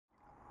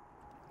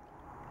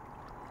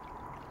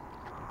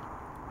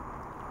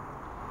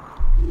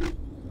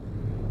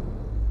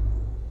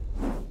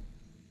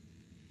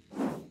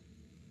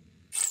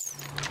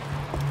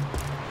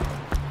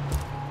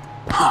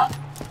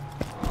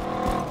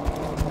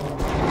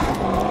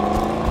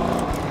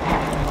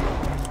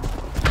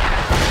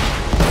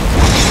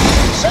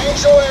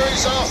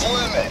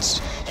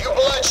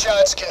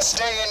back and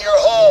stay in your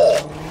hole.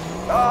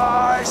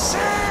 I see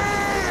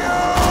you!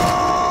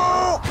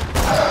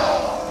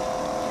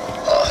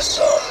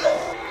 Awesome.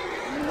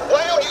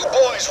 Why don't you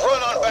boys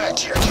run on back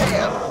to your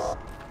camp?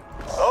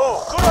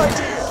 Oh, good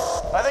idea.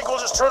 I think we'll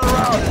just turn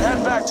around and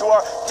head back to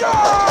our...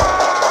 Die!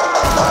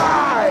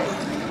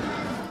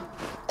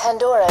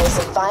 Pandora is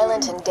a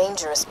violent and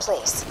dangerous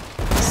place.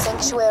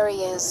 Sanctuary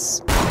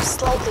is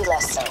slightly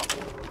less so.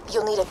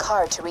 You'll need a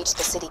card to reach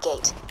the city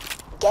gate.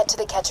 Get to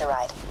the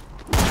catch-a-ride.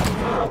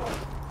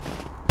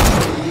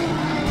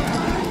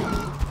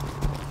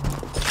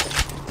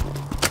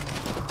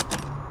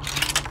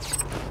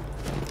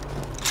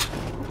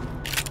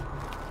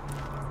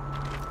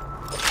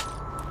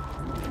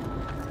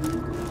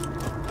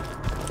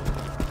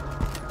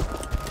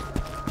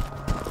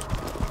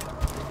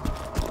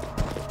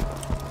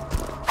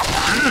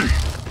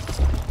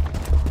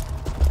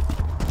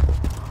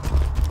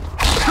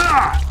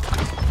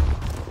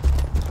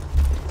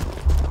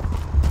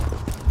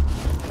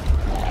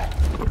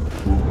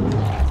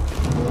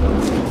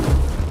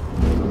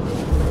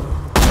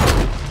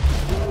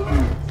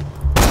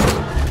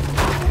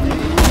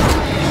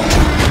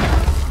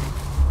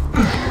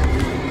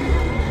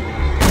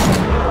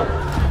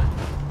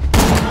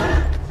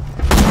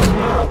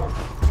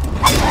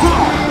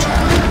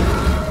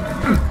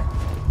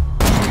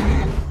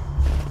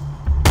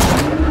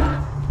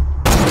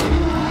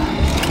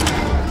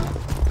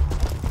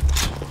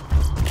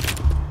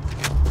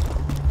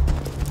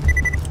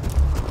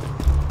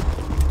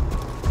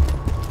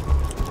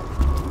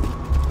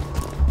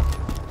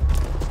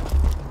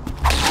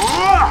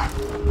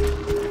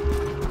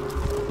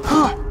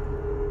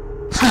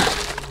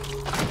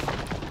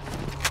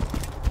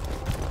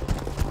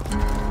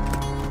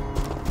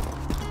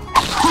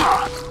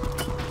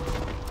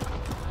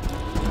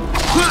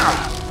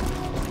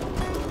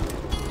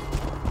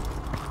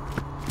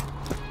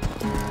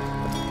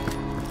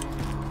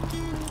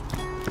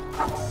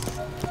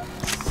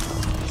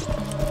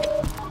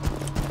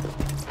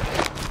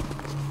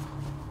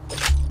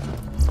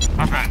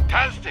 A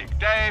fantastic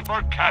day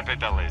for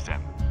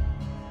capitalism.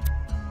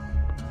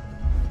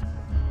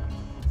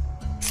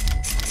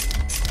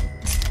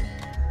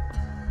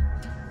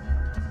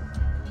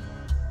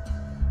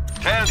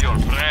 Tell your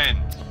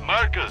friends,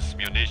 Marcus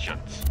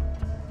munitions.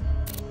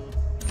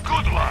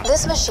 Good luck.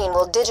 This machine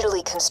will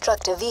digitally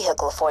construct a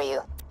vehicle for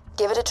you.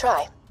 Give it a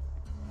try.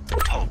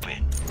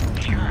 Hoping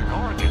you're an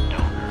organ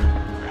donor,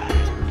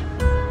 right?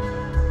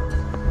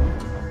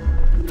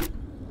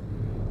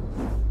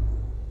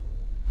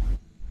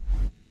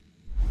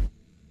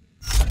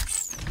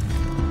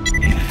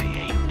 If he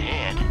ain't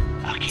dead,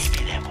 I'll keep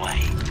you that way.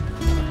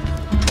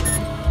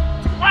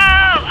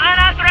 Whoa!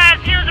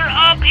 Unauthorized user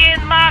up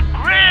in my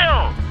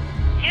grill!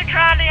 You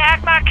trying to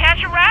hack my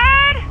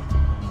catch-a-ride?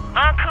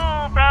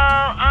 Uncool,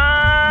 bro.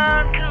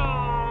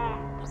 Uncool.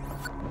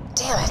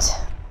 Damn it.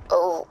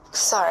 Oh,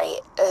 sorry.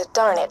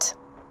 Darn it.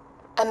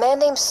 A man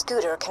named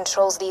Scooter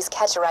controls these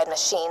catch-a-ride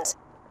machines.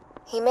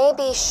 He may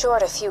be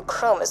short a few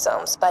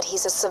chromosomes, but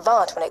he's a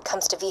savant when it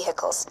comes to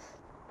vehicles.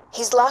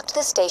 He's locked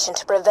the station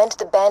to prevent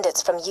the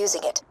bandits from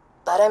using it,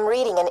 but I'm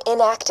reading an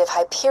inactive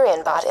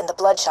Hyperion bot in the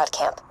Bloodshot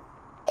camp.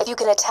 If you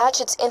can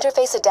attach its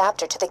interface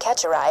adapter to the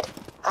catch-a-ride,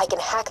 I can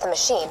hack the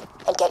machine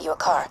and get you a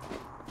car.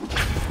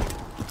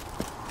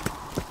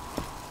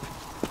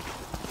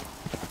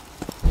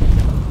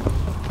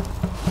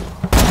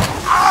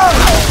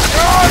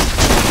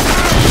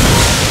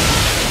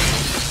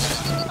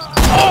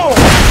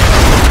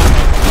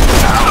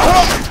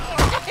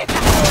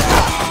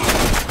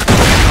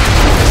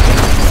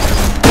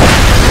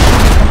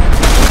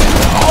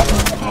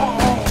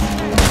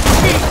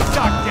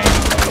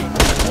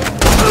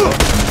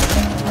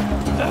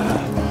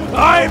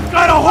 I've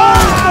got a hole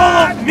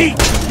full of meat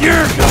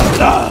you're gonna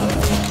love!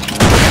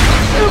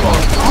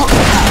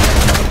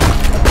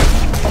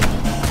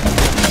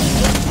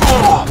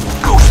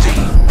 Ghosty!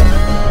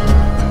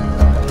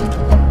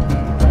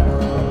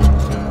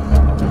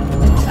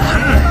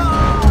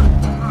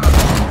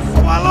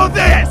 Swallow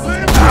this!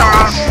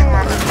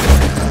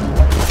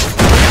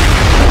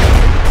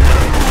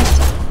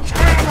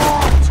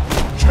 Cannot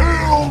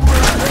kill me!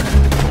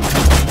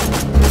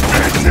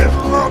 It's in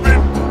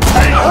loving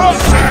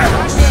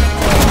sex!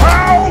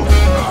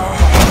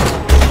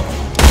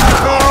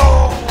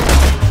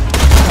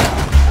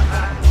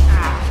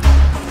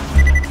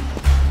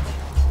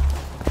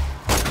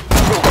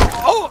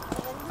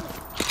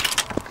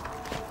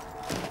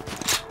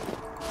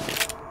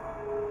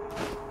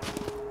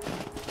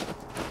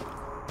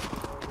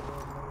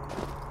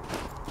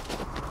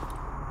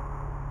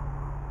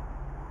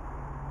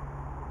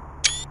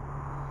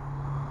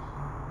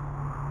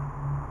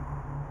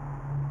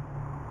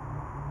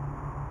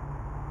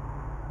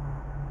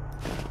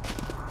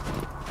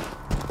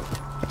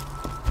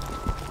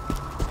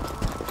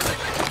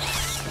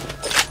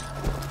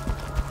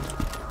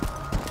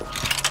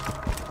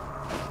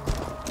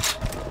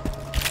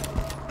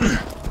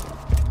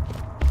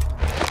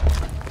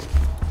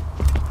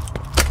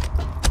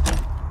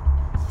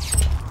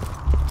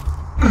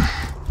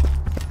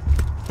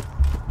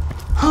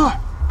 How?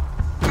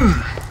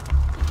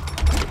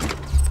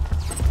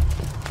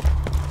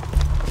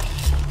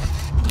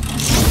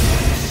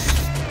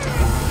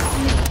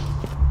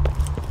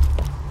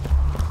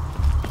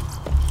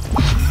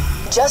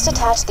 Just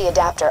attach the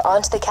adapter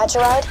onto the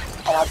catch-a-ride,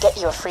 and I'll get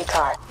you a free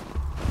car.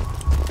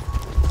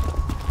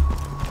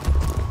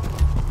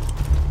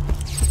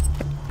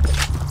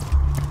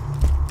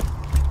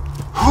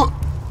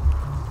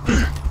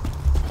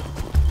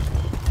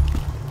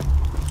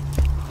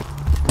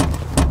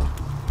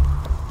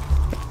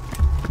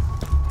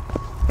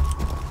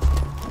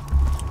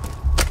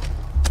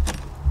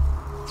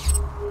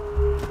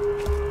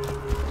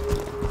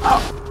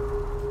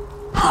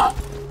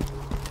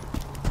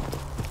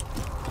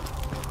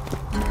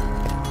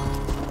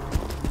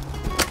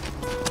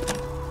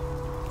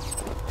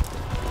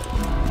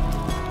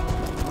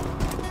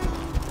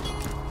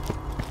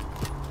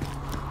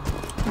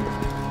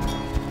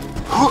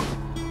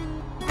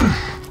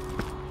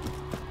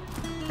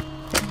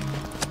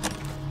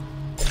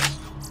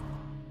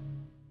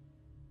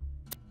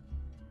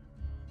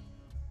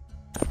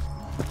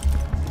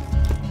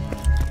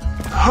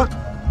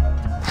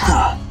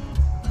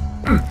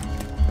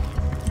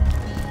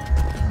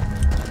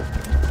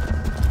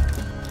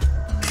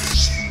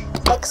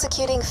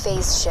 Executing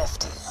phase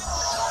shift.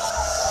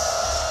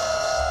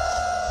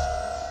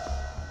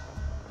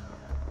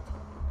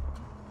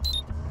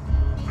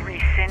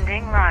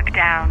 Rescinding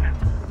lockdown.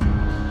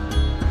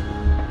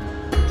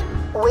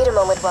 Wait a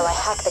moment while I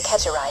hack the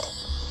catch-a-ride.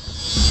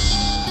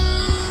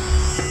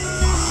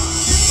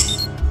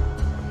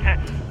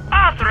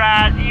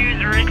 Authorized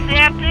user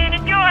accepted.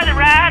 Enjoy the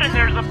ride, and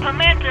there's a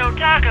pimento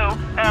taco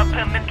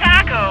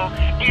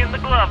in the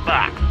glove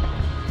box.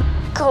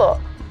 Cool.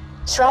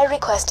 Try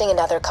requesting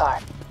another car.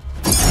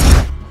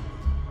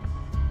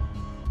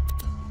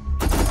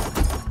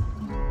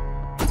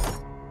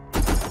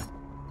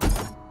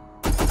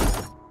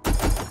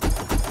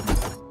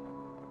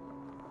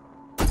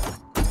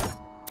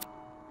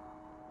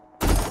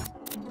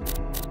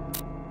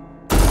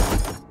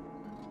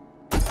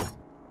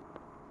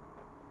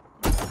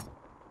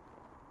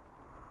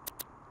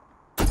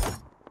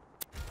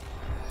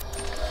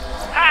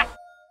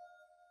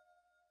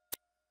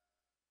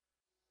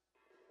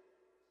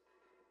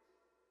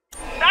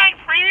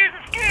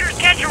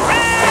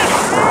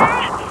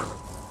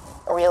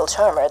 Real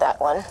charmer, that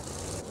one.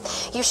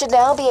 You should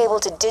now be able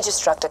to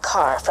digistruct a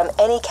car from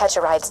any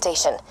catch-a-ride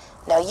station.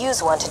 Now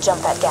use one to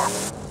jump that gap.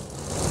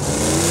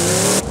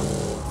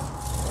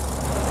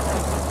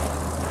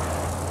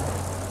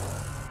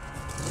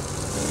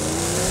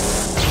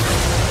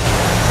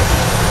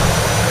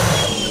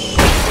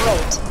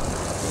 Great.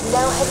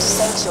 Now head to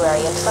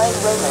Sanctuary and find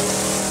Roland.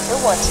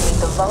 He'll want to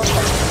meet the Vault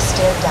Hunter who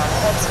stared down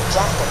handsome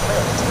Jack and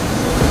lived.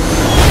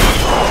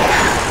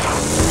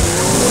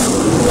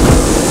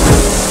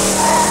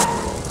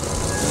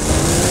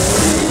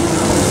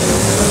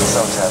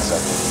 Sometimes I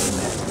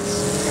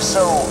think you're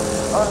so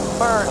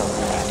unburdened.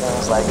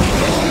 Things like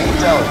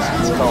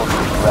intelligence,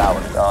 culture,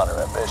 morality, honor,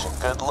 ambition,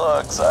 good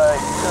looks. I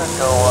could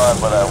go on,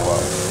 but I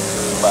won't.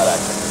 But I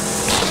can.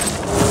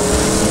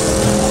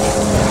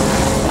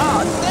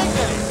 Ah,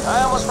 dignity!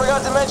 I almost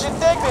forgot to mention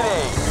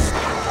dignity!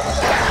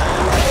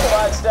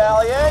 White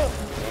Stallion.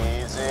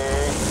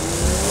 Easy.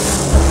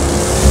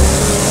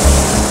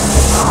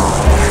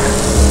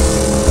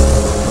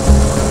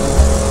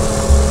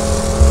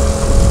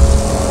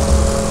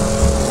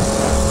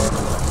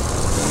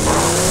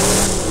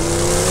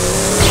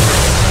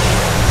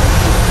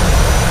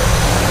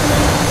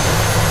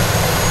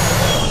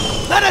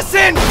 Let us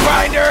in,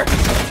 Grinder!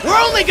 We're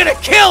only gonna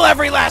kill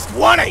every last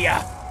one of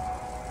ya!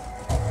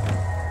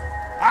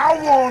 I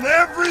want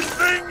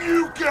everything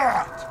you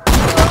got!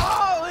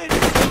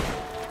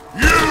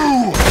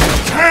 You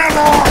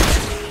cannot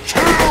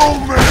kill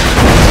me!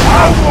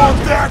 I want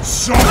that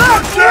son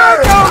of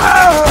a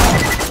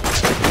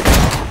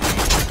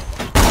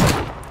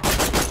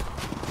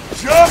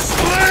Just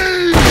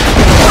leave!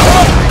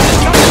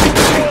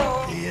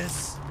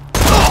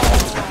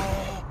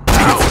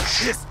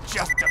 It's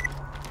just a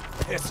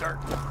pisser.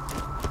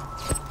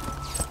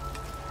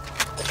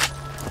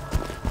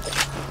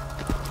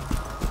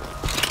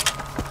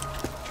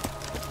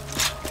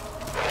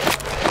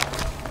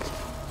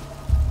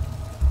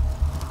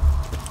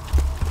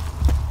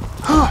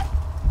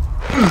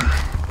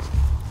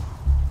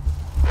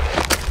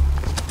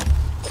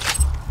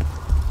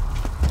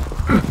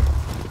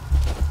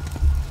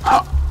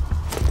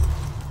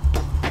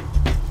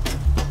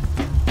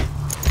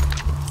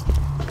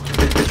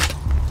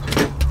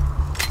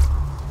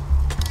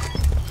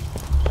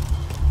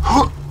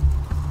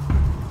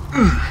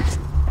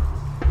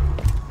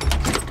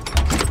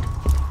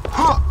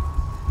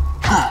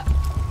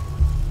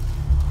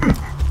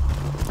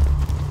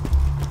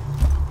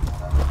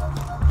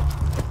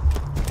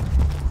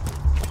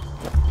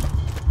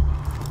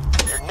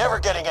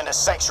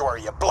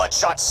 Sanctuary, you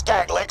bloodshot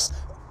skaglicks!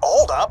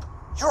 Hold up!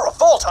 You're a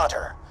Vault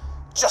Hunter!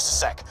 Just a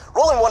sec.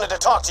 Roland wanted to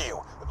talk to you.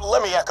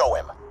 Let me echo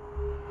him.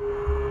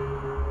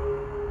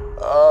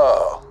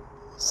 Oh,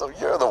 so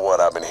you're the one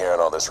I've been hearing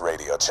all this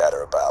radio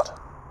chatter about.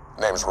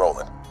 Name's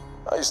Roland.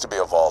 I used to be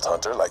a Vault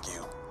Hunter like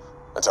you,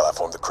 until I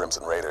formed the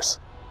Crimson Raiders.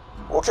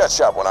 We'll catch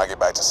up when I get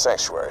back to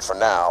Sanctuary. For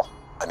now,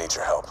 I need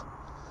your help.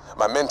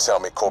 My men tell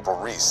me Corporal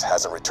Reese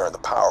hasn't returned the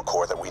power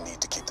core that we need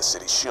to keep the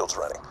city's shields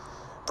running.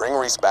 Bring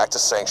Reese back to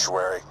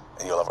Sanctuary,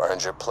 and you'll have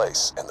earned your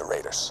place in the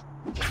Raiders.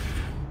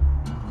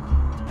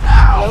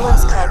 No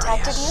one's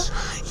contacted you?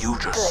 You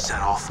just Good.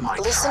 set off my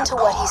Listen to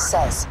trap what he card.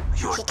 says.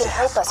 Your He can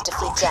help death us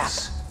defeat Jack.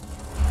 approaches.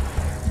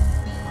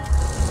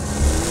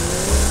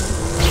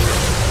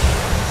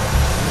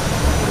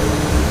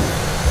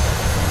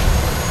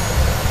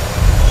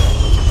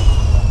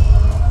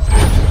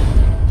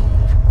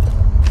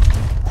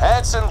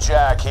 Handsome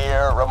Jack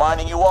here,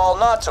 reminding you all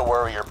not to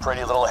worry your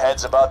pretty little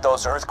heads about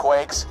those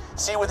earthquakes.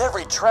 See, with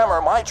every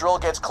tremor, my drill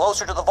gets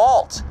closer to the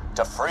vault,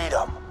 to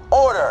freedom,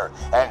 order,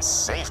 and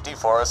safety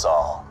for us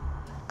all.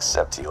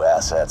 Except to you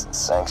asshats in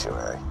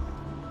Sanctuary.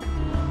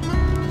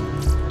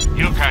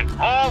 You can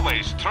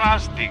always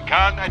trust the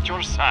gun at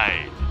your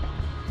side.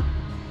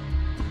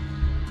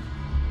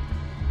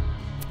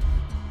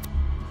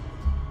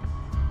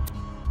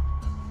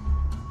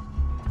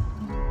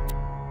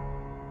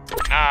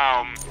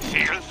 Now, see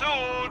you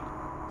soon.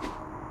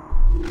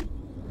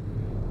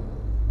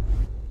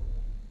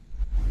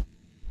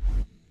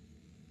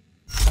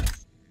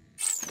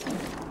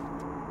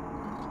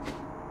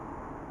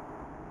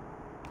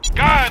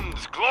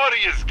 Guns,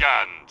 glorious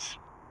guns.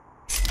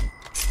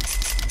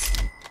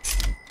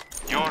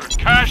 Your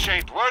cash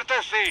ain't worth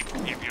a thing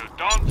if you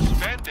don't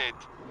spend it.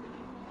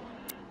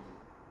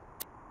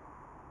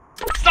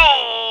 So,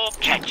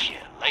 catch you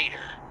later.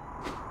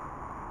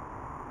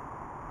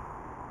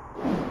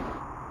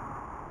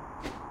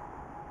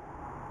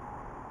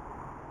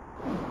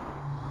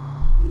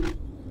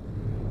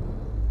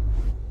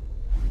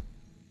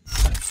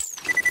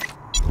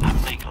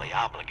 I'm legally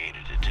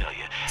obligated to tell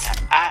you,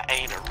 I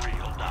ain't a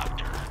real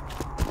doctor.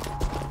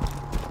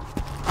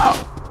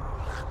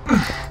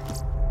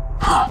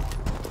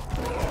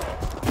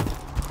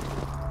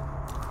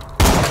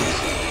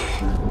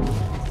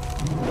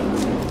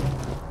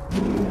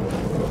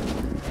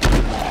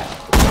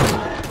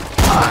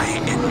 I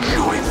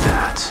enjoy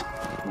that.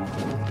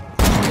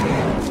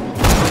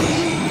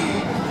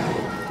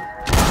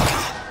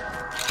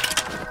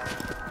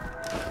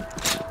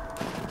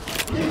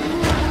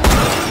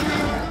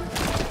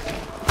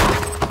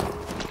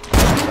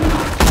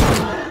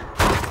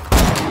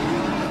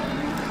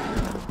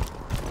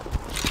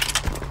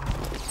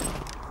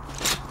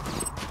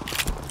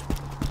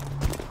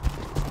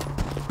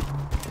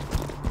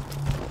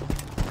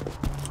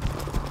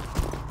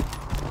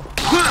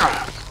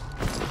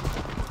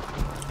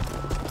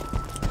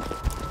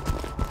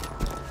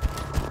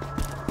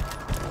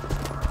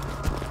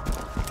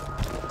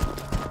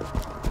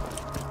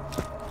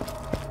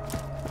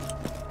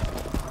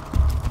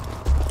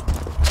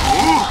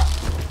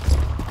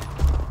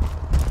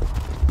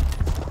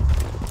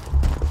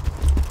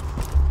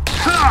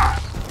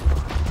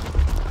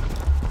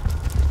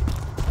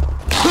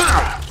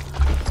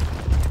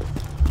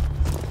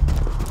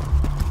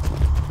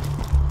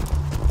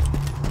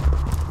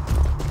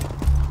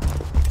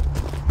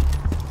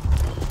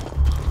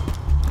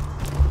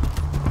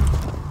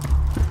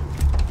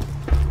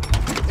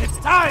 It's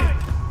time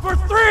for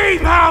 3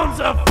 pounds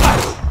of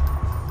flesh!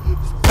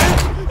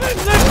 Spent and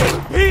lived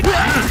in peace!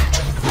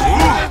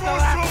 Here's the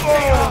last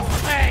day of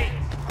pain!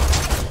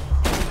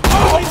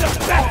 Only the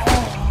best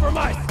for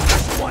my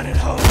special one at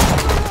home!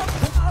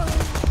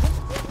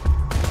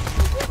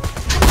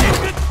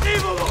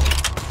 Inconceivable!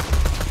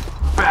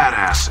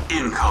 Badass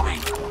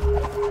incoming.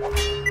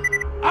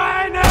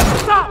 I never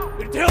stop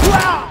until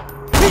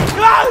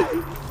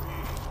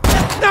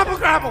snap a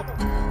grapple!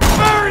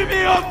 Bury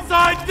me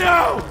upside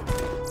down!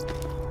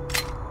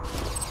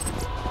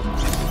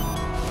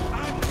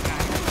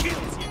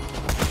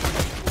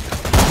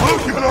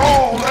 Look at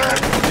all that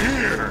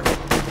gear!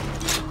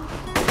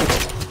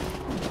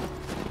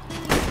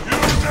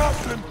 You're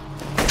nothing!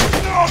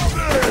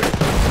 Nothing!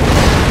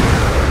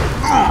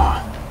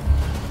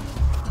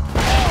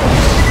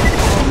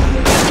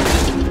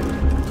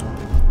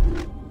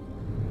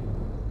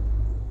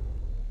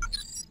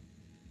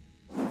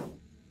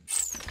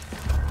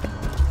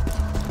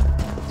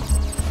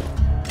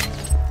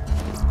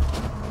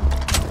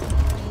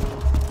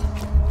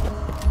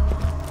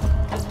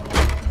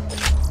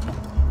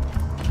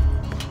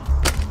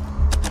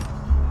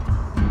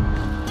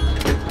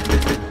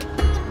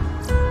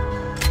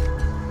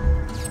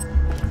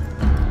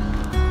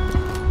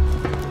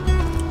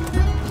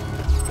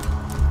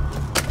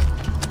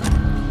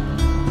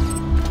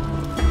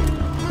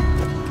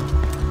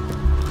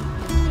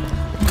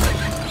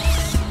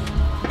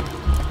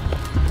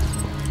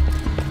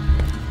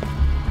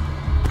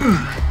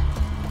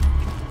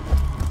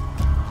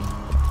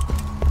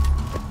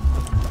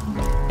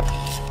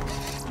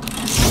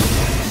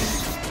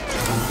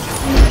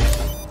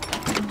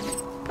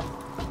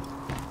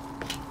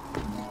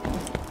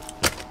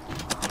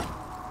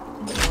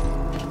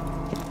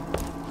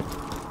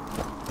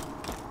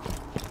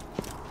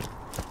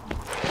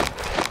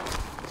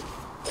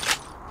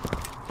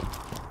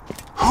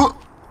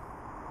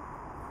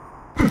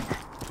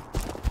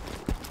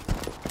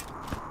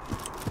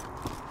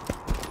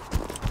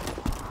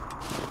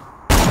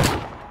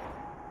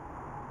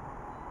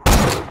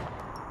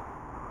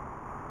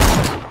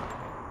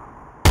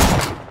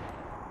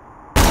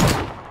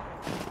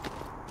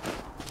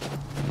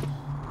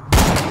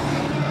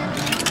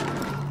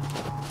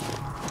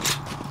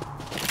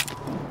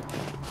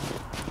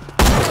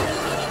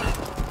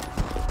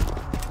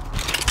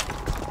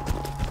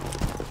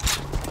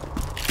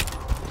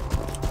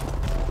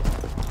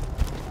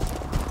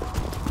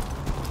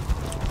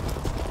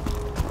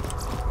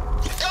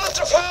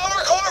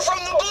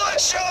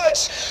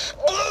 shots!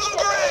 Blew the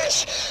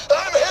bridge!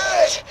 I'm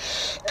hit!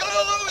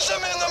 Gonna lose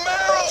him in the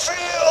marrow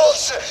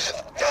fields!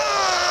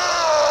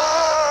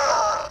 Ah!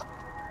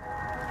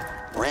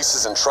 Reese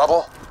is in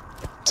trouble?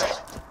 Damn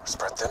it, we're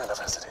spread thin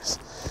enough as it is.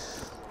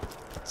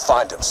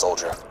 Find him,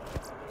 soldier.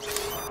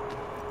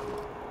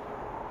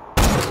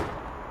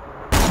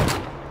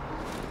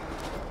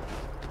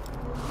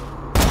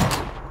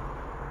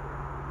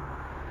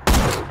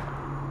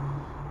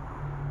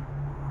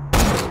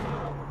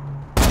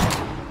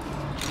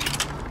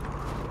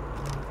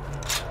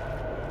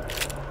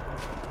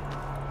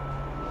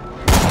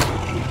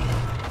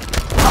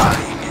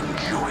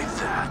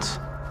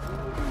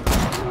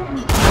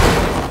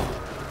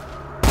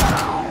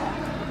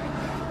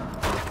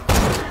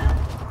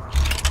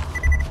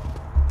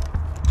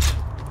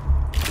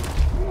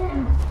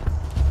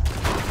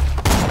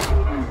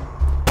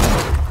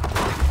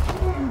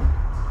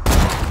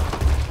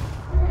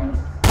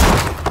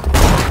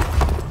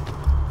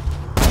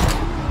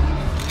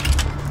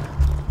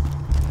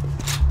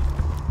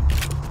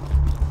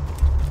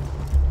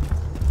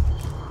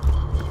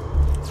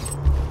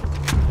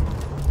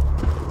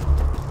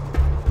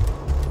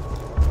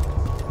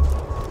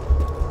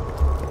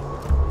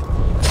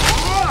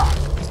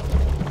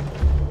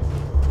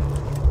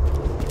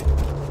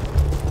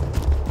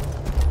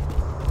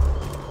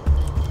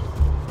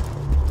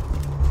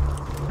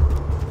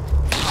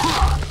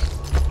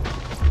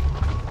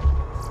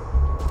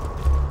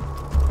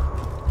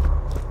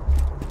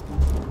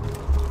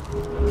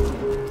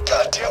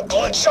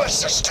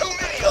 Shots, there's too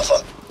many of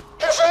them!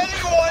 If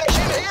anyone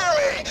can hear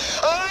me,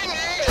 I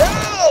need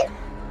help!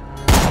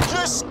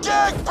 You're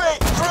skag bait,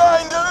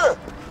 Grinder!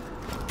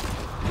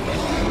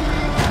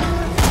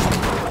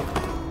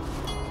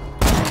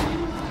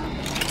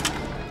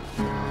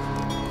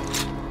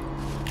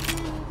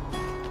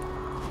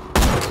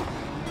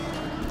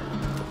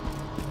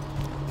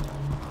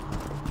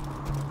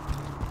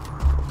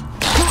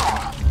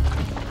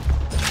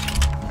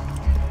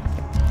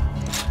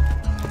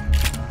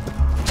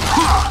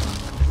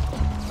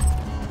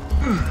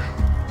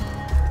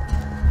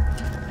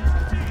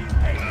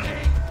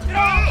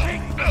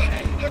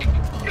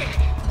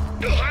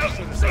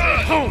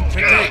 Home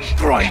today,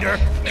 Grinder!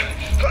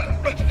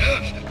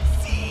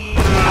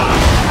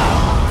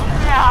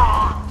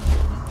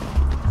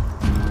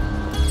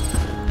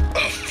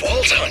 A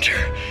Vault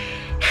Hunter?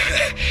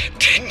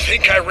 Didn't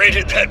think I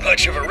rated that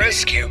much of a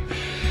rescue.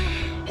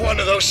 One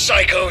of those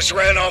psychos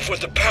ran off with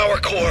the power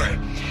core.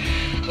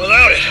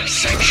 Without it,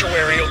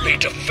 Sanctuary will be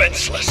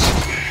defenseless.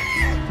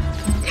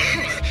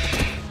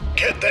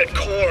 Get that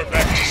core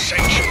back to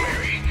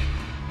Sanctuary.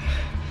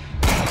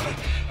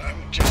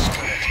 I'm just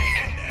gonna take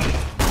it now.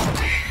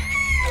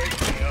 Wake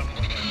me up.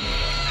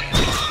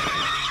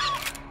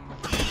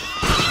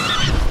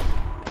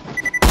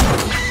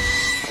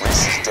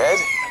 Reese is dead?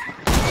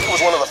 He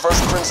was one of the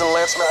first Crimson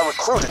Lancemen I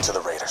recruited to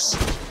the Raiders.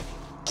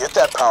 Get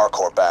that power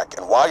core back,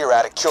 and while you're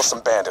at it, kill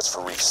some bandits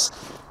for Reese.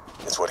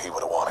 It's what he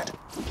would have wanted.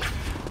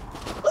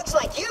 Looks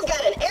like you've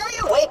got an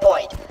area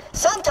waypoint.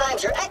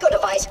 Sometimes your Echo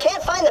device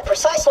can't find the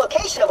precise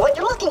location of what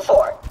you're looking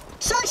for.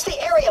 Search the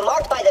area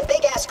marked by the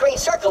big-ass green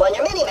circle on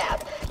your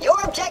minimap. Your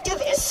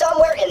objective is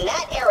somewhere in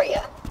that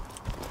area.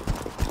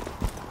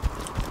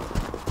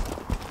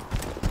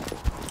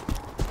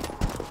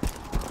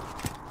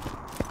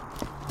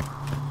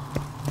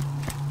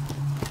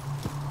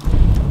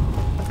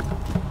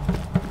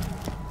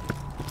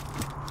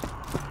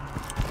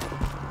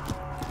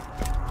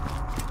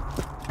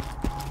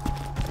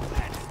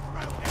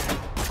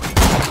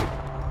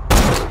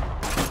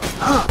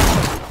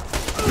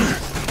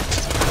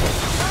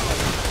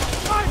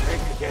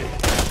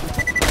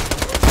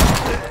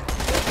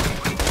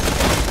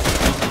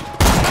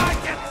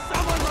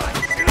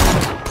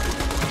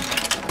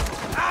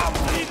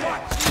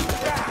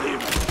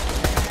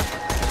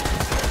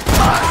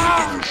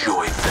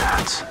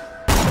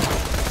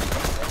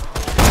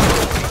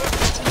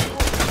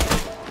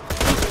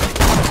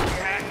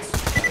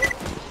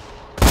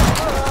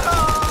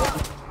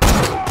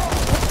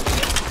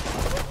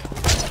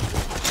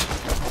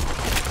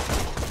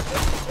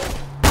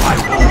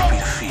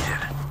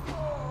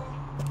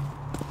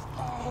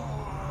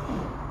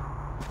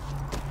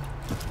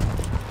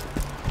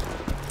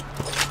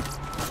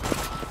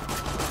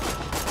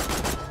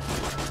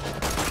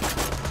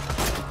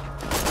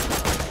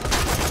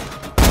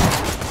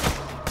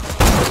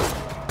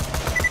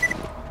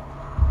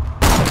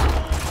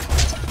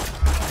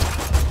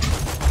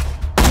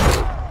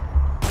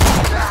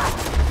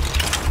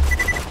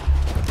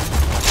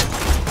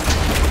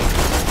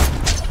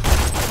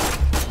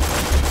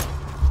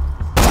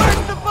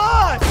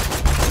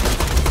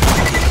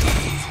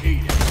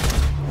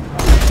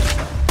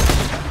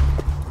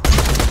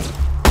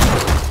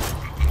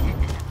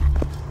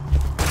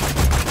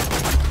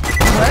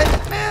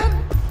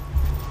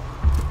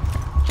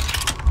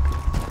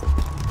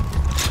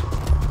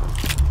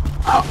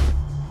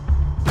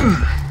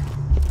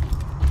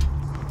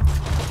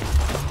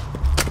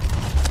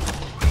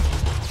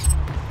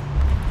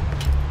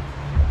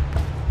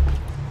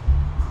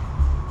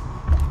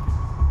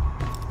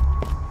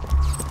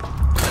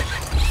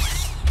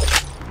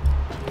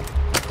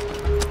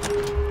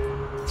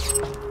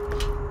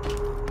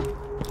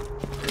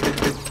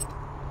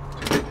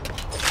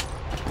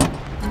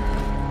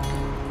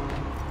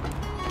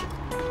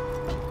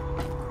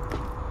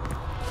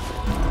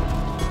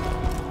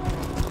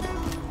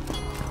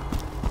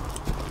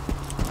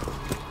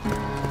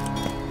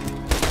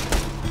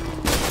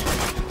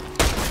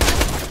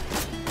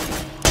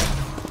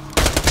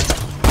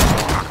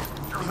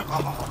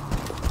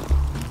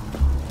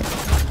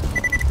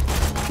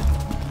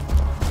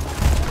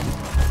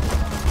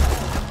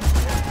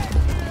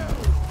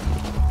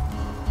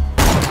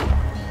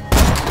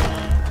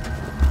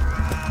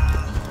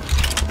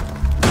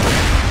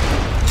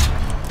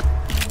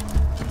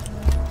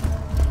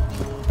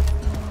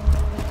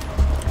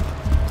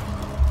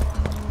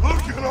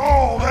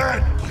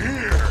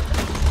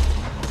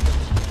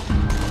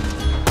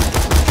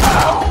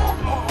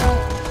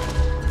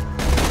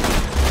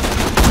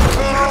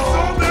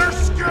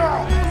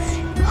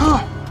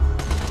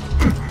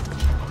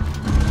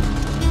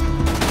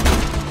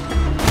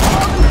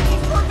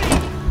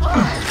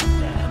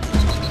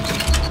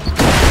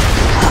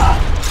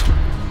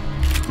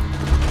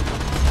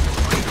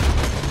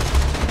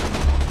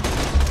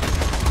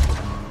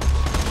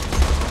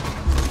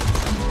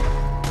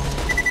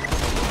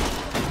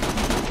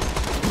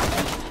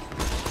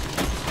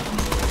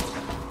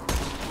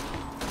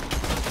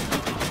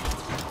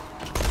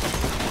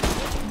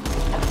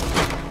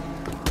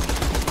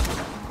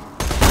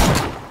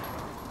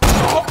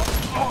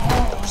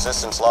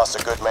 Resistance lost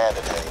a good man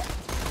today.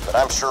 But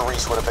I'm sure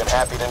Reese would have been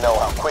happy to know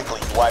how quickly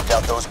you wiped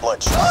out those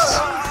bloodshots.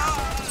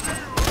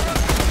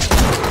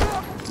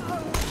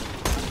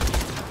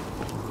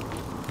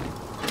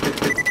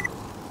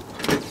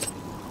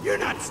 You're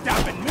not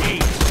stopping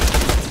me!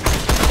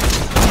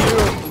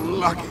 You're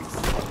lucky.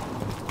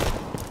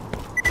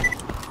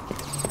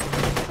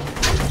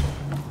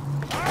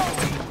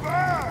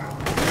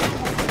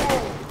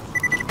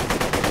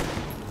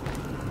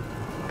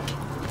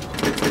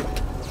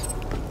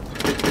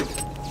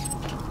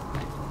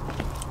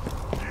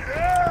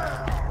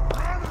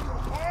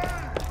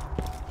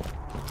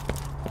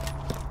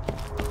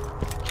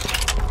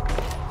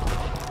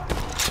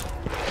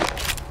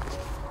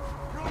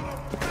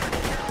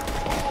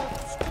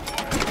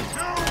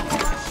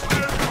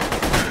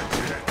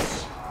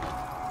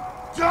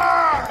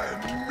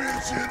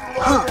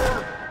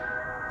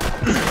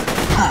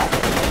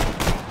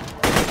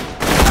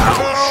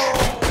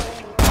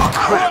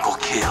 Critical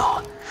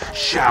kill.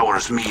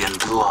 Showers me in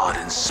blood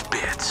and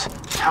spit.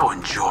 How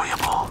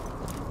enjoyable.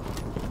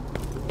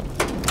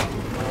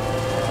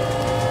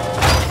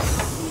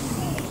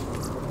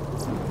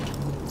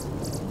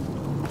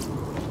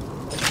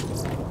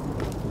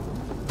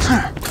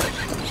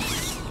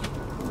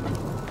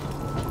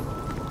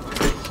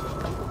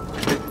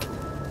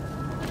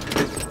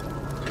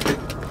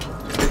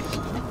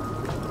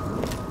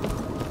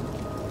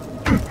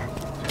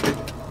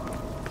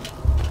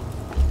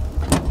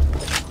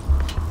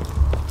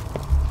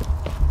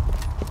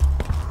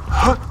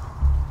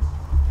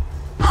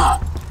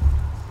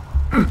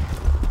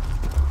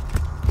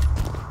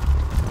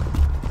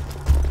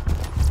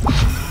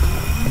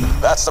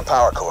 That's the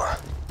power core.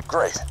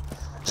 Great.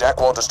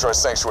 Jack won't destroy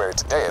Sanctuary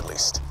today, at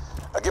least.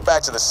 I'll get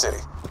back to the city.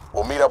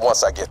 We'll meet up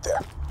once I get there.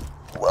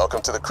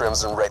 Welcome to the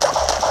Crimson Raid.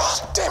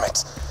 Oh, damn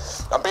it!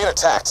 I'm being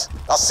attacked.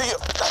 I'll see you.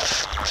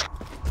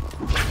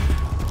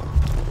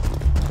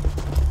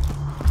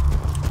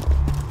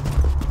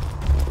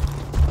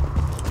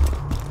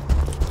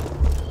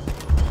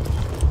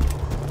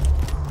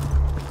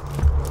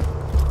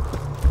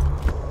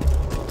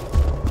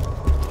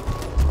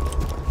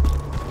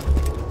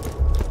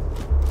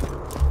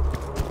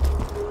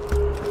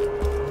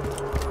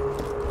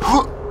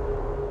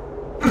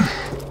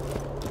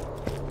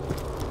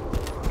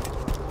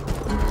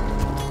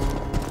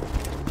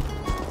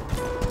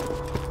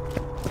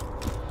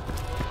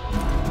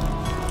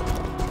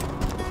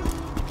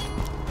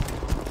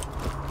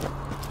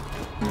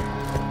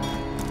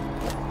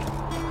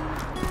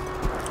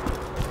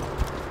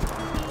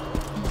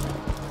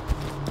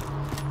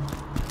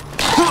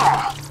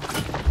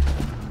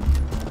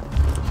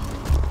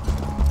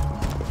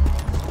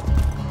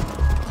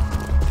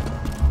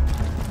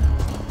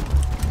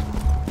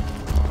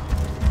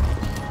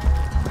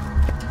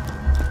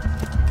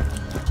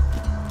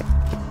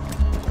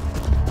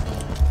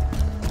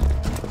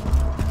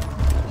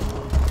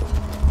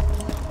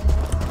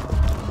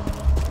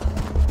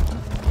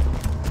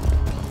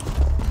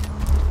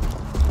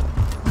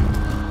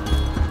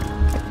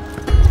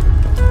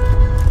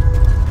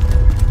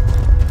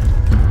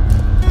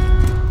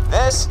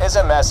 This is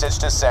a message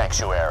to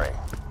Sanctuary,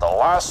 the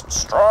last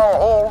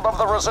stronghold of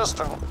the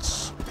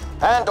Resistance.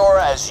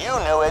 Pandora as you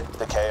knew it,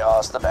 the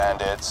Chaos, the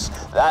Bandits,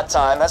 that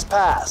time has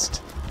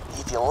passed.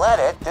 If you let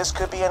it, this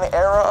could be an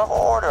era of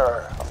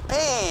order, of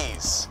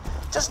peace.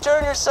 Just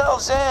turn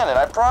yourselves in, and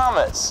I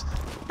promise,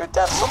 your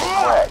deaths will be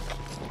quick.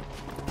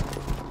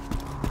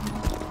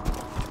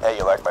 Hey,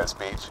 you like my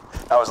speech?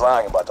 I was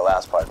lying about the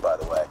last part, by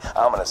the way.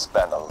 I'm gonna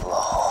spend a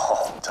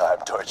long time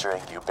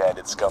torturing you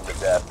bandit scum to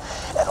death,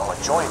 and I'll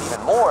enjoy it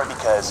even more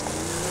because,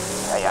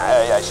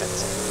 I shouldn't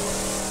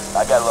say.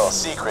 I got a little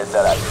secret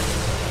that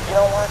you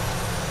know what?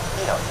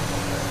 You don't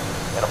need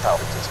it. It'll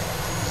probably just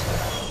confuse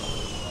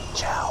you.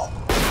 Ciao.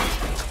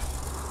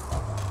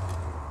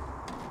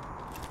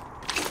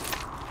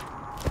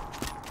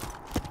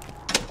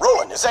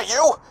 Roland, is that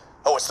you?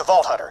 Oh, it's the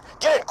Vault Hunter.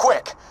 Get in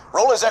quick.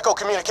 Roland's Echo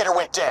communicator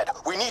went dead.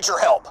 We need your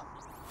help.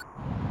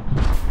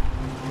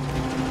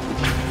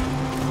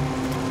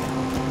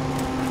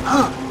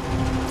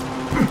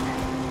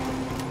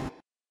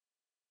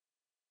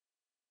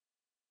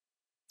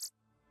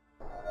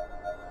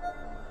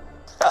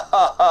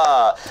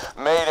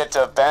 Made it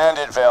to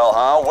Banditville,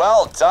 huh?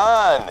 Well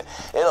done!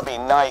 It'll be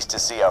nice to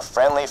see a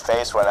friendly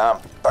face when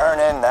I'm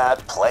burning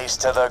that place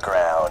to the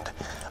ground.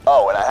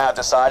 Oh, and I have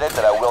decided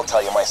that I will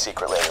tell you my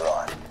secret later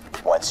on,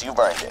 once you've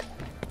earned it.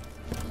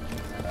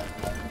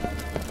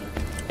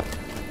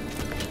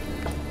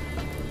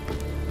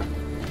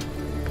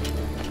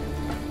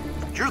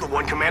 You're the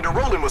one Commander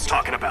Roland was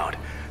talking about.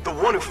 The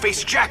one who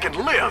faced Jack and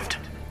lived.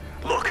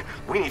 Look,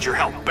 we need your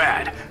help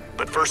bad.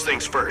 But first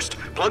things first,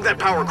 plug that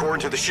power core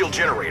into the shield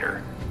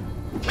generator.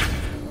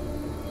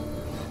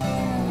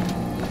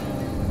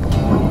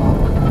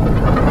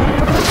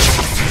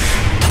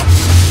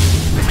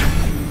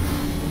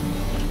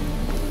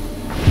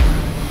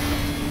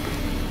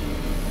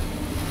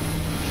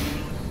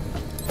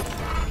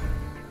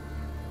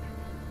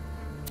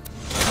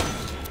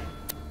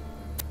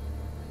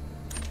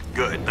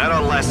 Good. That ought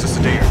to last us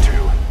a day or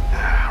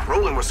two.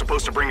 Roland was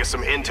supposed to bring us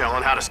some intel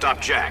on how to stop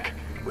Jack.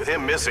 With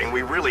him missing,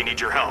 we really need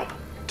your help.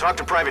 Talk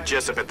to Private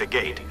Jessup at the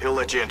gate. He'll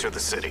let you enter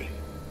the city.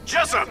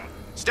 Jessup!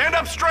 Stand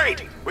up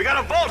straight! We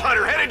got a Vault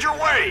Hunter headed your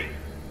way!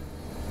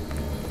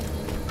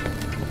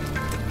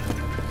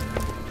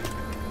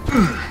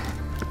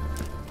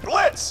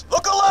 Blitz!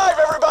 Look alive,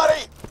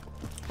 everybody!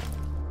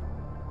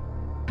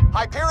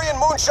 Hyperion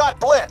Moonshot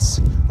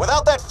Blitz!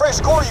 Without that fresh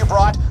core you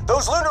brought,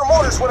 those lunar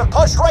mortars would have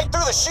punched right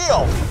through the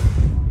shield!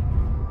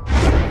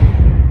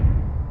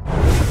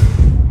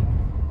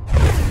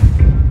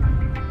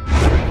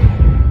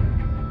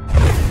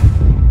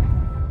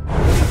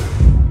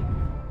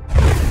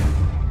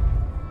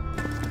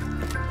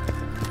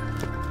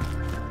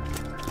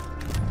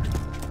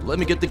 Let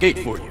me get the gate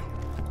for you.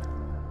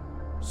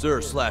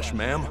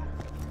 Sir/ma'am.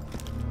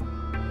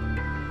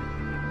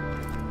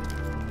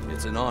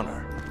 It's an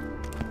honor.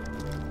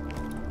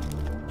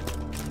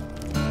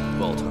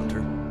 Vault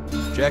Hunter.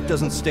 Jack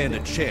doesn't stand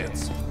a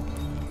chance.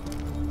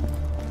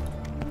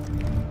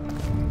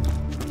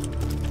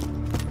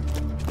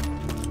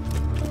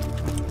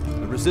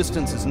 The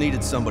Resistance has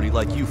needed somebody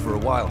like you for a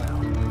while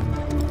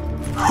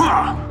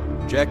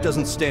now. Jack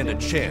doesn't stand a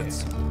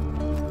chance.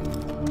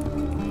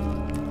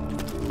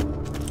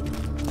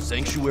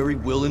 Sanctuary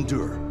will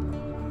endure.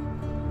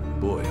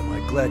 Boy, am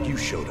I glad you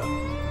showed up.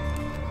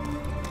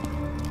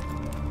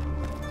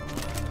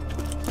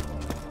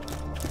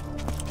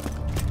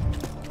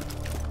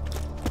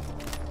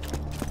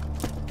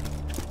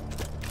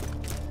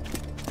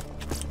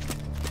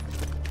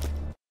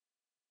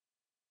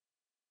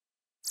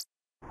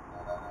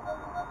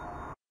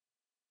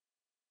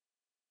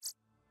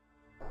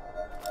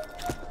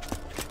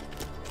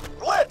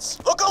 Blitz!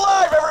 Look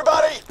alive,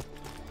 everybody!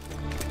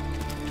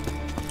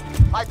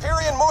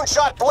 Hyperion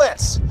Moonshot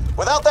Blitz!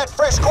 Without that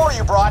fresh core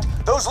you brought,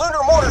 those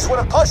lunar mortars would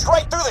have punched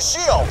right through the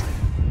shield!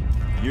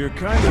 You're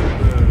kind of,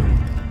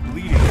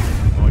 bleeding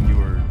on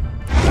your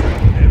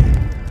head.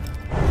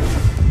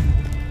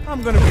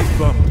 I'm gonna be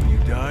bummed when you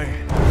die.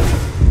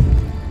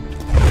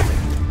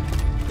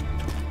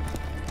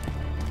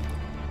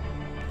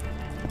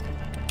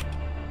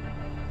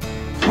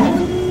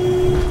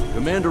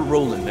 Commander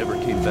Roland never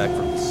came back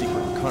from his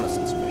secret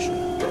reconnaissance mission.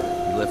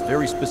 He left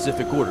very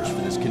specific orders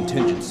for this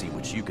contingency,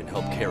 which you can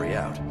help carry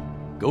out.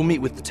 Go meet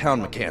with the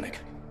town mechanic.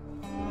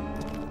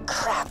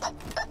 Crap.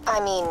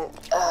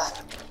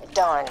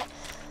 Darn.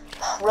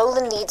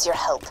 Roland needs your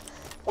help.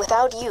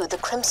 Without you, the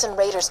Crimson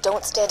Raiders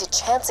don't stand a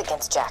chance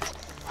against Jack.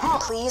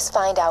 Please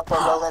find out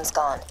where Roland's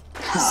gone.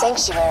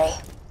 Sanctuary.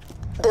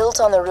 Built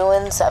on the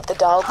ruins of the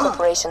Dahl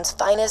Corporation's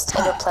finest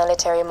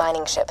interplanetary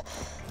mining ship.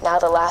 Now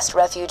the last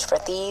refuge for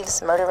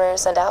thieves,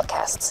 murderers, and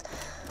outcasts.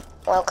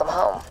 Welcome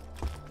home.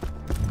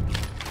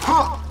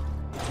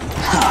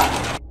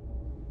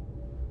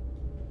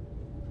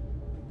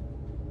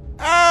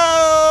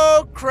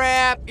 Oh,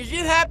 crap. Is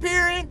you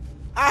Hyperion?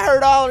 I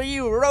heard all of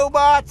you were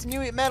robots and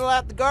you eat metal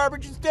out the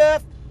garbage and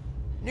stuff.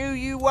 Knew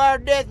you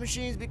wired death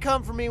machines be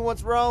come for me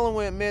once Roland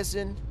went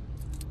missing.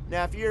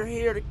 Now, if you're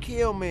here to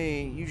kill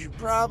me, you should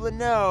probably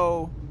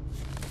know.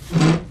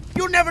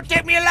 You'll never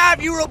take me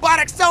alive, you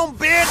robotic son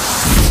bitch!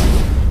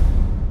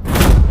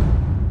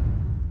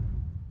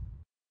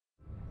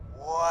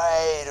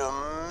 Wait a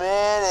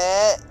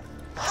minute.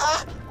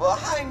 Ha! Well,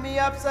 hang me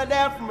upside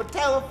down from a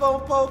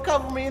telephone pole,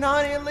 cover me in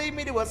honey, and lead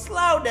me to a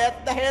slow death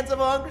at the hands of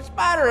hungry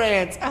spider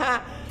ants.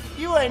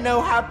 You ain't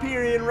no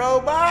Hyperion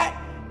robot.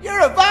 You're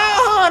a Vault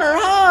Hunter,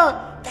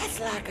 huh? That's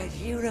like a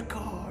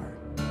unicorn.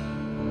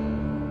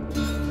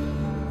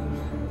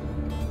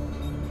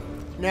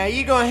 Now,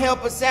 you gonna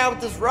help us out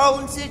with this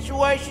Roland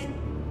situation?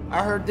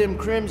 I heard them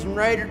Crimson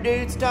Raider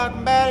dudes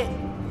talking about it.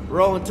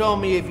 Roland told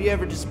me if you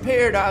ever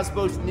disappeared, I was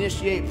supposed to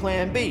initiate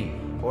Plan B,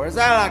 or as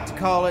I like to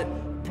call it,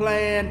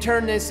 Plan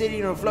Turn this city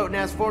into a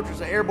floating-ass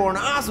fortress of airborne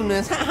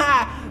awesomeness.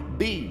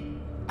 B.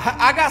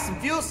 I got some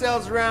fuel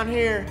cells around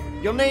here.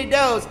 You'll need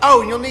those.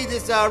 Oh, you'll need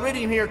this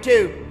iridium here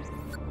too.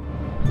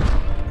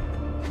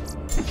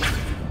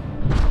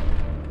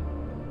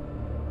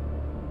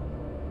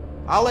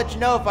 I'll let you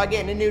know if I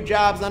get any new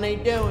jobs I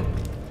need doing.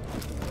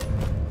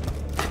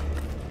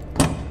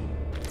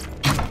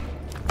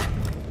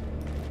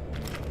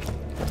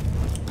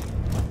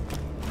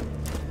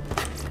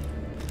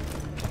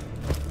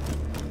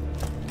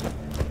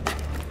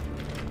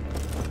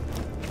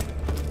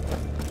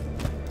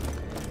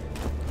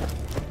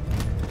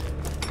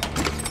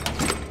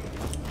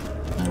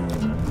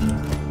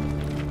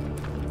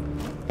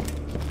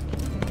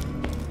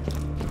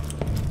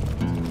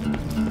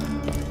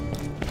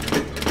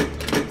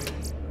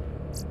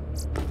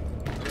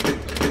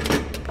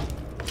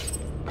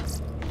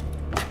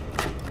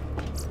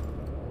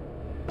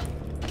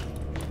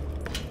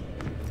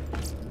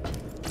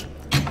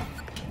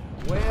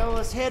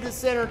 Let's head to the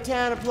center of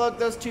town and plug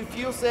those 2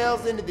 fuel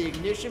cells into the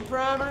ignition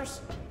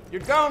primers.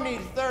 You're gonna need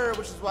a third,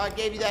 which is why I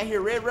gave you that here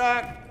red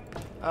rock.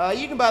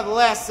 You can buy the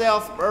last cell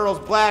from Earl's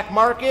black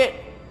market.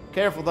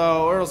 Careful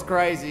though, Earl's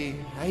crazy.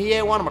 He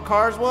ate one of my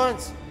cars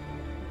once.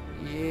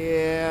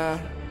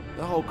 Yeah,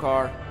 the whole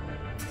car.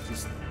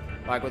 Just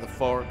Like with a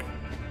fork.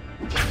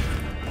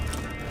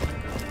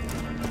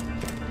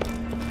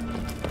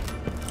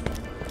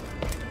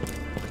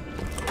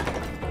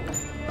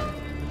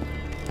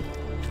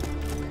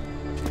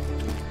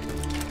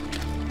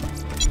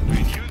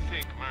 When you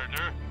think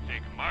murder,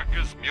 think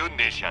Marcus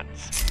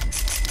Munitions.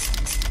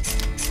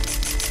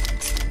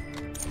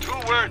 2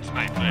 words,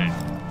 my friend.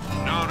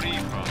 No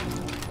refund.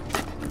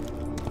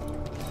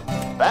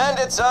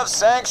 Bandits of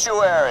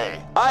Sanctuary!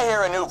 I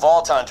hear a new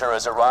Vault Hunter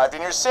has arrived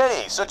in your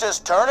city, so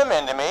just turn him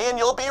into me and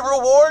you'll be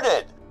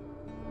rewarded!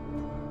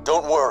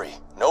 Don't worry,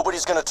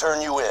 nobody's gonna turn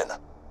you in.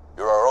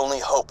 You're our only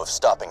hope of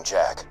stopping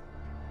Jack.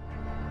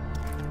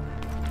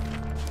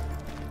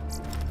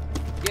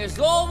 There's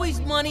always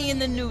money in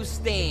the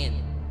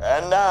newsstand.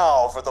 And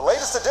now for the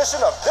latest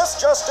edition of This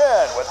Just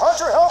In with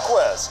Hunter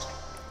Hellquist.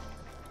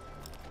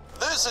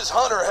 This is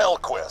Hunter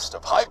Hellquist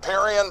of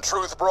Hyperion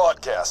Truth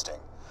Broadcasting.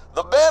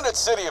 The bandit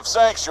city of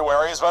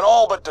Sanctuary has been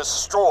all but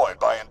destroyed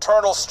by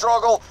internal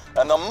struggle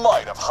and the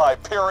might of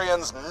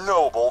Hyperion's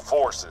noble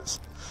forces.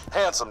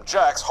 Handsome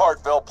Jack's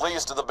heartfelt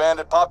pleas to the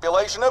bandit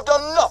population have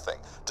done nothing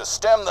to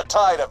stem the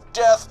tide of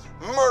death,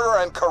 murder,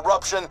 and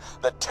corruption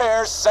that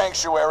tears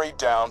Sanctuary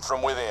down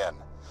from within.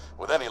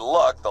 With any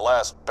luck, the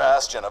last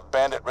bastion of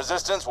bandit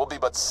resistance will be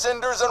but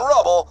cinders and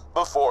rubble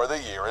before the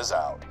year is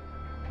out.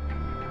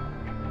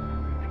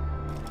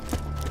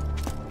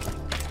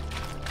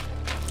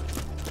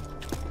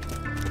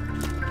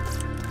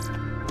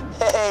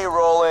 Hey,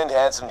 Roland,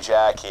 Handsome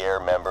Jack here,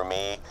 remember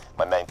me?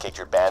 My men kicked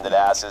your bandit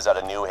asses out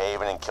of New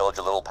Haven and killed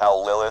your little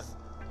pal Lilith.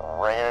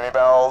 Ringing any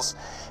bells?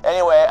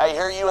 Anyway, I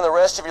hear you and the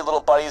rest of your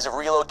little buddies have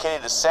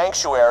relocated to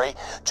Sanctuary.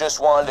 Just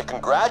wanted to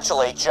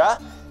congratulate ya.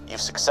 You've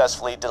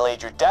successfully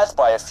delayed your death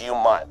by a few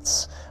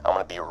months. I'm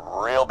gonna be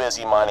real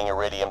busy mining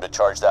iridium to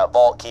charge that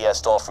vault key I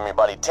stole from your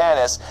buddy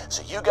Tanis,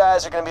 so you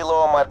guys are gonna be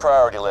low on my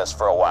priority list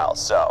for a while,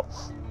 so,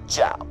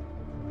 ciao.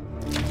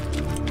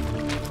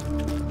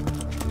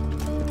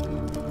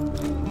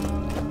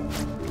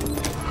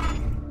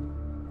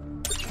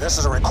 This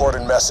is a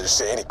recorded message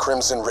to any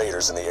Crimson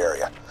Raiders in the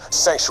area.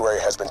 Sanctuary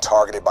has been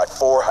targeted by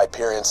 4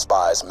 Hyperion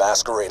spies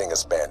masquerading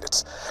as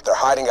bandits. They're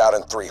hiding out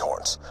in Three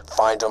Horns.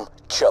 Find them,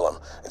 kill them,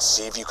 and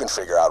see if you can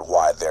figure out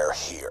why they're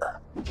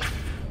here.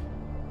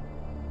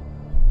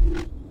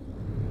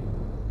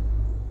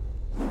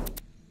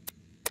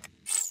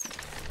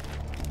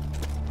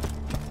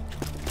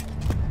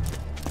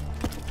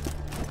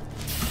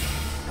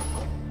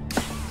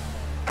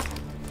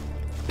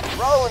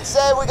 Roland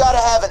said we gotta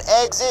have an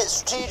exit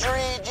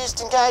strategy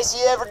just in case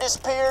he ever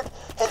disappeared.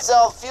 Hence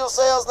all the fuel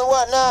cells and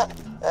whatnot.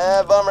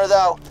 Bummer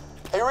though.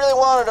 He really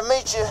wanted to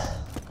meet you.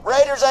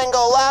 Raiders ain't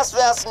gonna last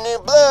without some new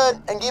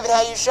blood, and given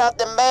how you shot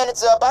them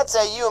bandits up, I'd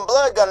say you and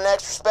Blood got an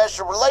extra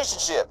special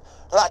relationship.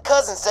 Like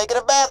cousins taking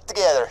a bath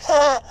together.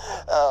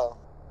 Oh.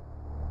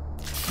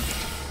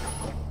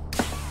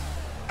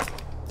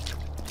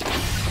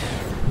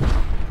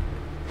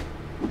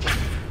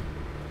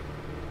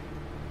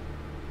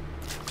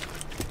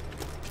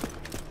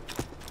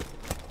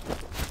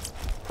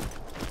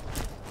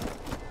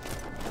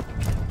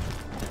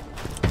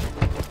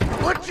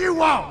 What you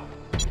want?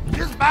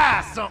 Just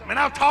buy something and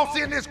I'll toss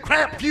in this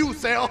crap fuel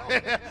cell.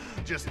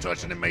 Just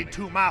touching it made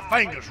 2 of my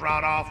fingers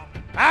rot off.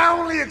 I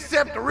only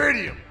accept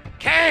iridium.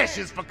 Cash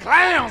is for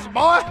clowns,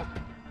 boy.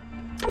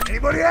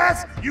 Anybody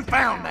else? You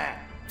found that.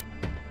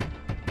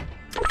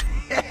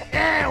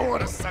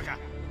 What a sucker.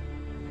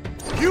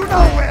 You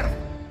know where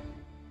to...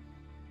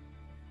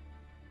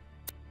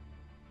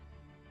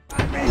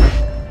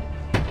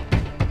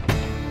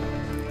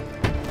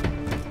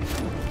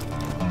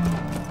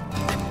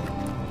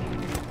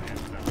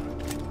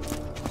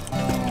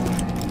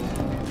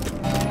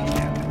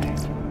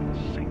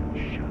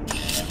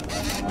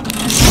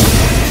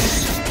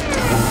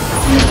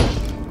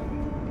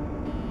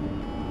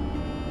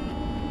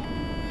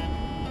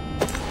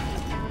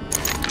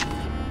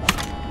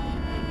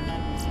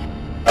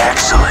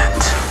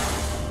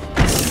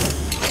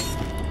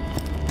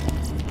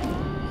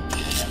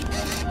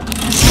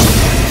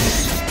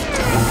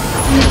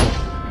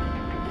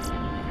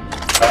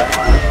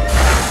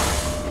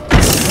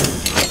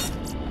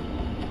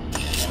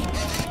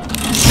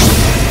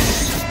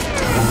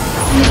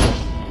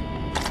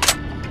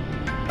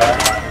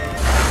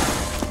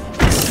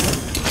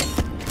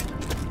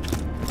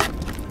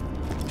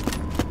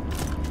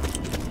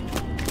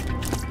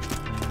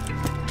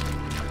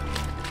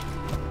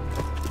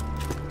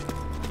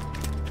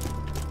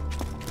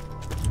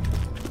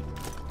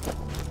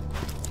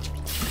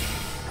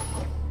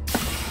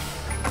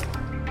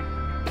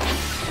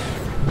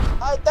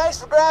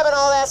 Thanks for grabbing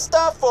all that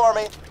stuff for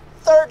me.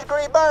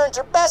 3rd-degree burns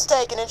are best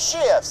taken in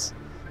shifts.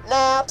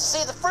 Now, to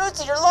see the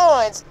fruits of your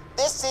loins,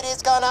 this city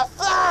is gonna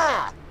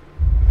fly!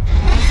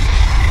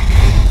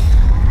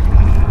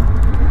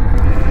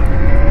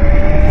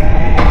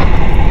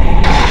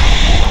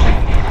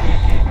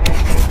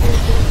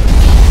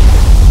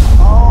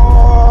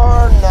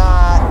 Or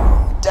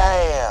not.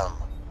 Damn.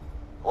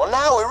 Well,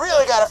 now we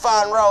really gotta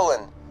find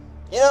Roland.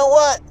 You know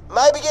what?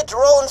 Maybe get to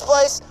Roland's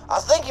place. I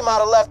think he might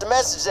have left a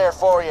message there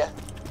for you.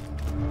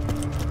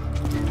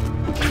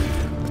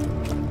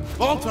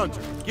 Vault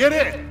Hunter, get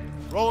in!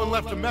 Roland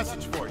left a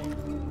message for you.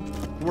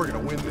 We're gonna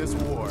win this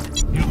war.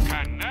 You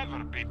can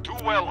never be too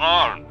well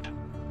armed.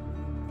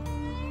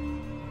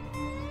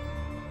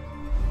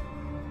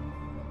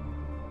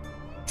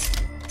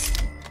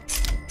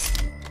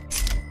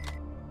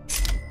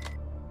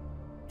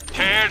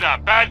 Tear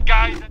the bad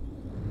guys.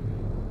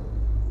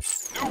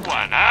 New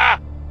one, huh?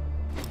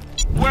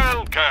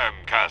 Welcome,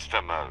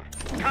 customer.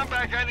 Come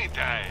back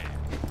anytime.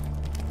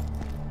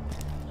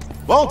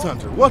 Vault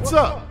Hunter, what's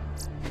up?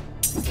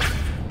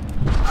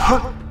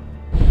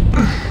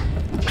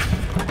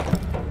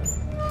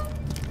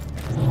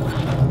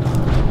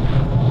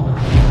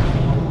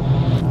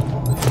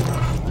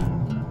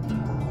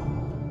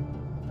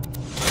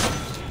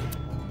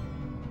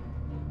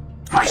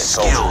 My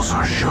skills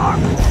are sharp.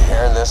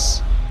 Hearing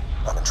this,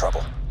 I'm in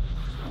trouble.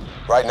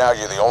 Right now,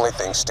 you're the only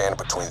thing standing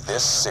between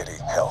this city,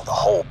 hell, the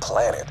whole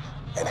planet,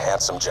 and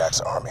Handsome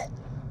Jack's army.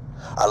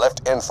 I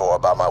left info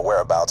about my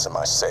whereabouts in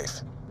my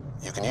safe.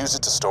 You can use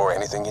it to store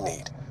anything you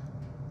need.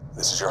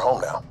 This is your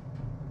home now.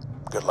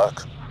 Good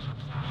luck.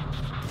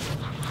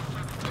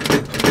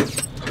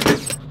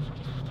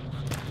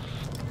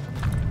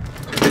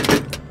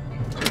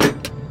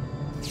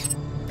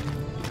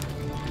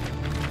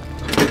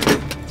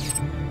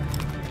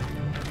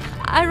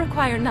 I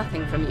require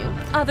nothing from you,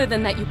 other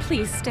than that you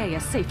please stay a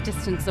safe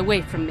distance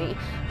away from me.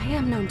 I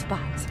am known to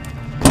bite.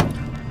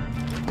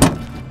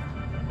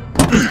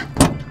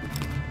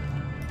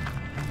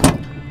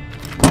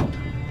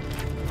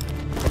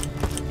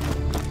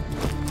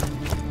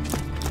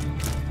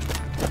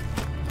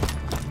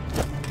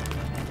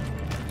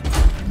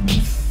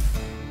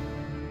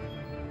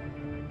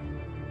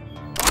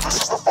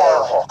 This is the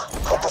Firehawk.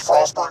 Come to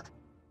Frostburg.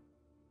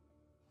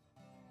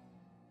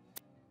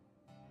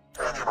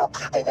 And you know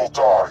people will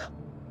die.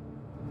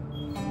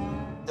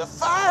 The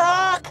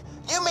Firehawk?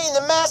 You mean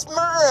the mass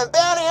murderer and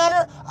bounty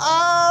hunter?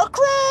 Oh,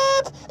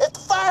 crap! If the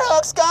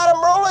Firehawk's got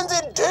him, Roland's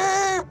in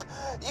deep!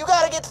 You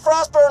gotta get to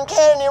Frostburn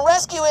Canyon and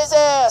rescue his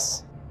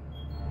ass!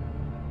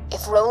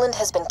 If Roland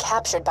has been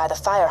captured by the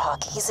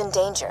Firehawk, he's in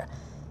danger.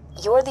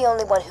 You're the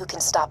only one who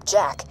can stop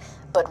Jack,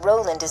 but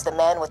Roland is the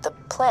man with the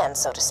plan,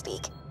 so to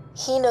speak.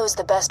 He knows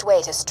the best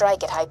way to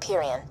strike at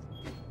Hyperion.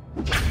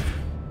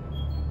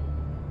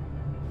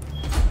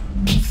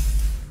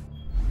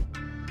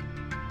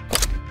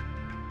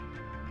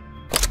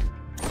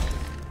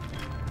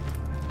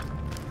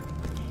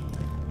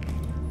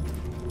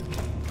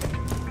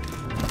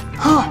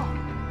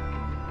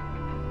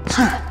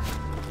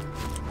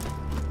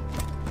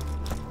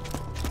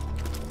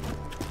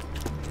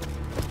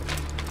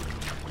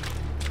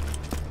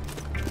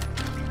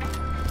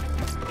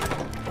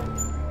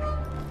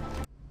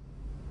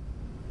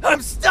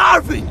 I'm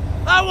starving!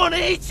 I want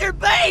to eat your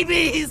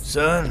babies!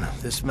 Son,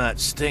 this might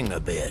sting a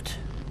bit.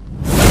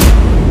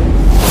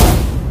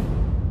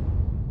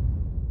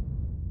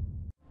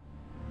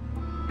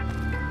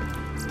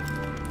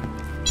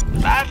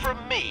 Buy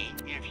from me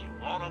if you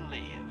want to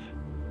live.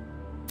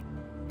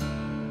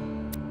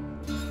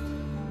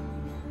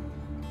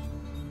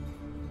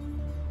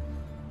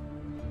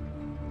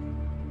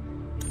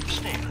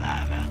 Stay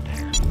alive out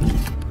there.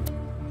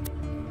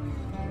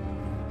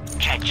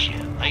 Catch you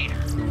later.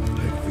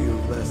 I feel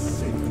less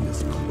safe in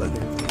this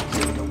cluttered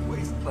in a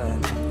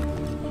wasteland.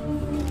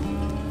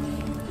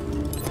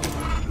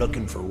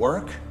 Looking for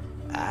work?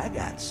 I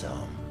got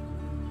some.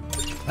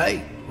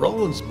 Hey,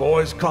 Roland's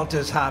boys caught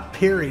this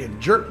Hyperion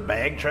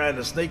jerkbag trying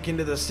to sneak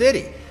into the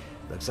city.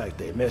 Looks like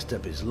they messed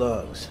up his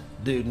lungs.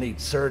 Dude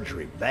needs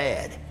surgery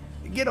bad.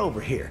 Get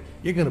over here.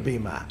 You're gonna be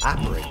my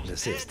operating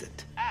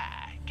assistant.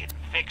 I can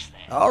fix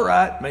that. All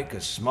right, make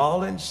a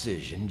small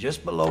incision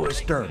just below his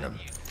sternum.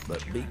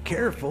 But be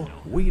careful,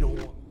 we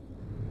don't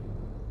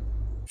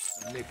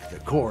nick the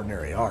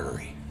coronary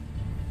artery.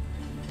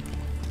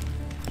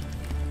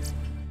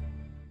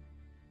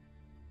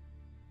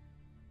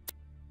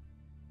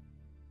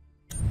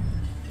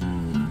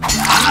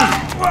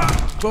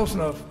 Close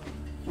enough.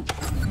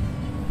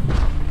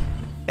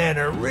 An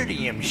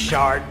iridium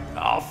shard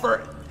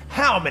offer.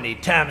 How many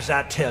times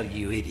I tell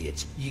you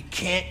idiots, you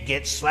can't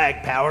get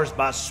slag powers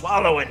by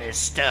swallowing this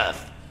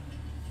stuff.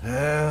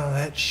 Well,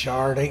 that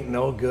shard ain't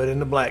no good in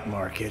the black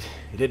market.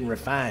 It isn't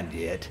refined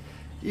yet.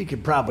 You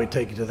could probably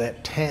take it to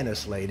that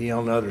Tannis lady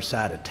on the other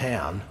side of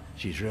town.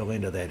 She's real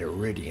into that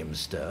iridium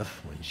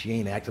stuff when she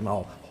ain't acting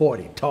all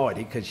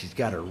hoity-toity because she's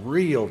got a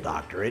real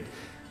doctorate.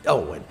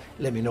 Oh, and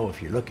let me know if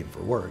you're looking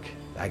for work.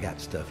 I got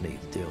stuff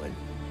needs doing.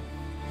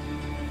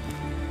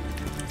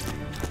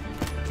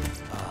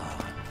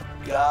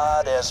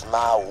 God is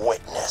my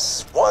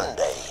witness. One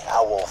day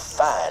I will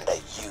find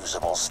a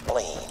usable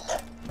spleen.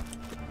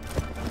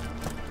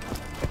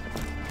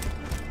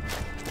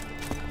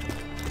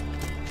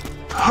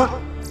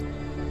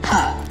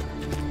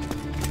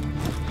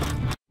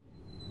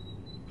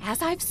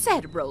 As I've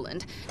said,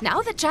 Roland,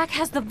 now that Jack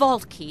has the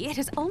vault key, it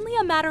is only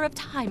a matter of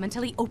time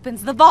until he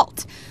opens the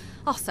vault.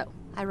 Also,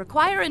 I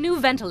require a new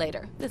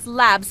ventilator. This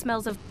lab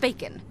smells of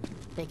bacon.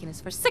 Bacon is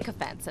for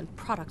sycophants and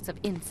products of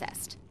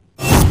incest.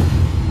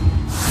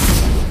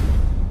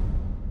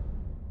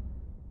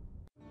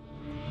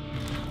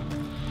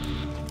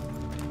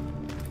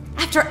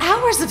 After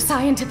hours of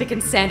scientific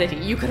insanity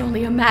you could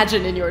only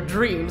imagine in your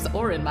dreams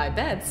or in my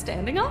bed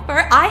standing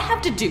over, I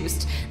have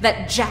deduced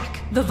that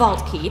Jack, the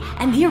Vault Key,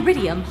 and the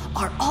Iridium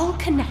are all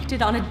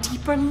connected on a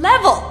deeper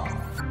level.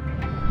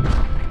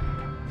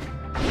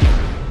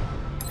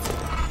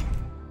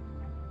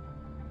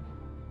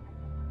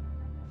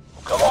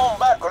 Come on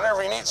back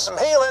whenever you need some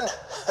healing.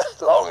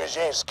 As long as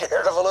you ain't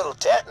scared of a little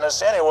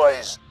tetanus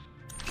anyways.